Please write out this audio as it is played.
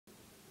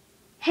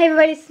Hey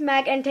everybody, it's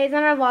Meg, and today's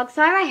on our vlog.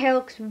 Sorry my hair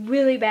looks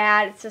really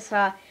bad. It's just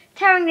a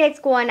tiring day at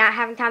school and not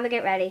having time to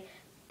get ready.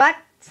 But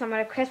some of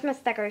the Christmas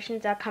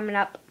decorations are coming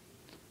up.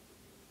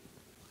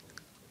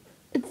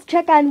 Let's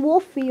check on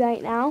Wolfie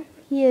right now.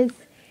 He is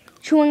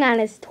chewing on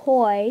his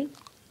toy.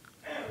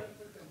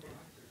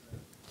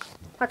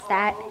 What's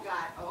that? Oh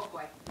God, oh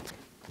boy.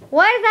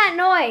 What is that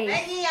noise?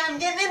 Maggie, I'm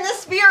getting in the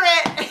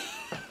spirit.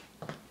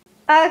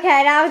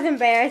 Okay, that was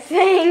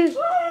embarrassing.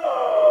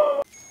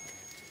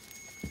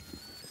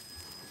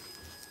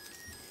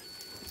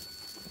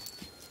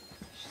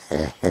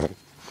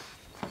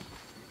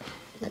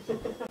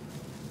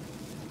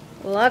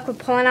 Look, we're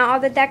pulling out all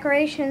the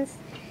decorations.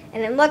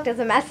 And then look, there's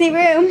a messy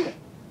room.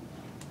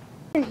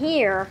 In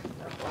here.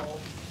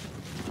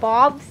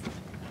 Bulbs.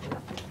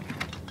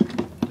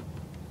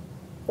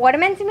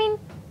 Ornaments, you mean?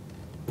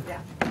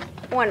 Yeah.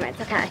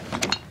 Ornaments, okay.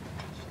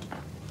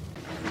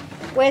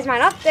 Where's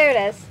mine? Oh, there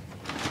it is.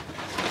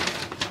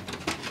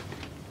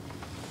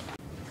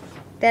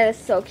 That is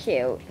so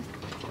cute.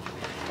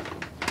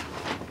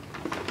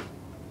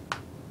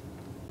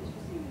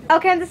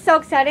 Okay, I'm just so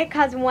excited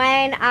because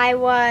when I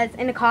was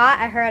in the car,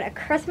 I heard a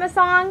Christmas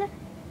song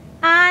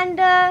on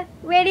the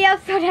radio,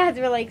 so that's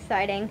really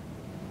exciting.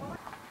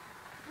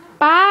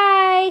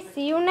 Bye!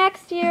 See you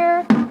next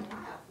year.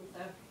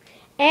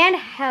 And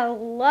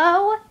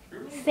hello,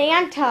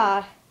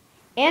 Santa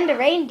and the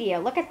reindeer.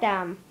 Look at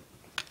them.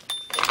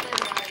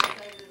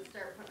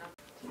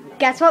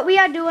 Guess what we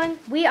are doing?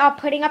 We are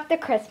putting up the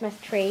Christmas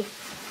tree.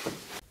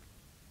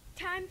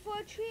 Time for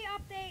a tree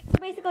update. So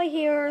basically,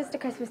 here's the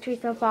Christmas tree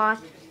so far.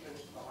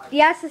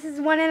 Yes, this is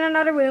one in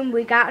another room.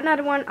 We got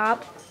another one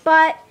up,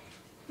 but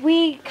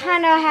we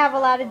kind of have a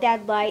lot of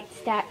dead lights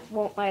that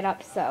won't light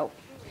up, so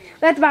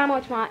that's about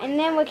much more. And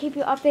then we'll keep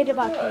you updated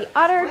about the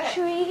other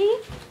tree.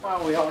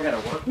 Well, we all gotta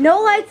work.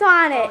 No lights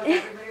on it.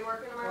 Everybody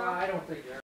working tomorrow? I don't think